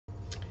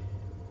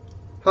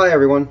Hi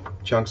everyone,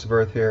 Chunks of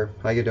Earth here.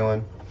 How you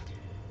doing?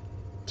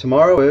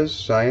 Tomorrow is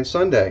Science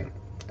Sunday,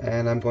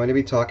 and I'm going to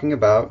be talking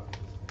about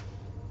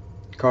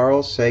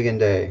Carl Sagan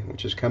Day,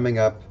 which is coming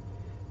up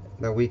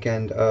the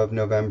weekend of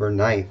November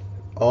 9th,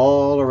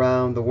 all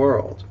around the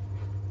world.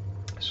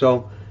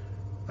 So,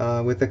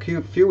 with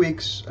a few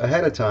weeks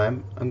ahead of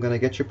time, I'm going to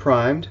get you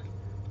primed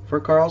for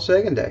Carl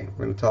Sagan Day.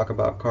 We're going to talk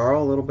about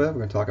Carl a little bit, we're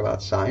going to talk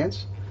about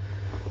science,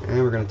 and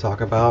we're going to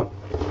talk about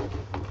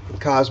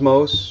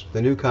Cosmos,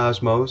 the new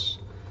Cosmos,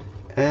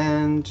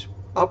 and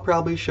I'll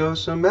probably show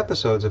some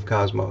episodes of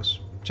Cosmos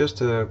just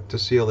to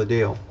seal the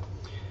deal.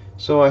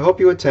 So I hope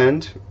you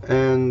attend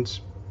and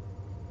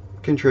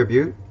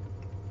contribute,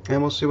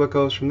 and we'll see what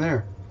goes from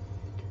there.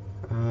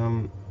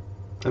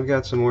 I've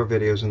got some more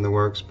videos in the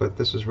works, but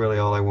this is really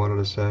all I wanted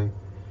to say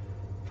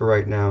for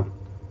right now.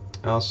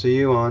 I'll see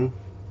you on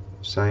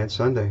Science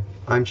Sunday.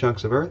 I'm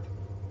Chunks of Earth,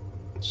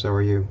 so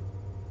are you.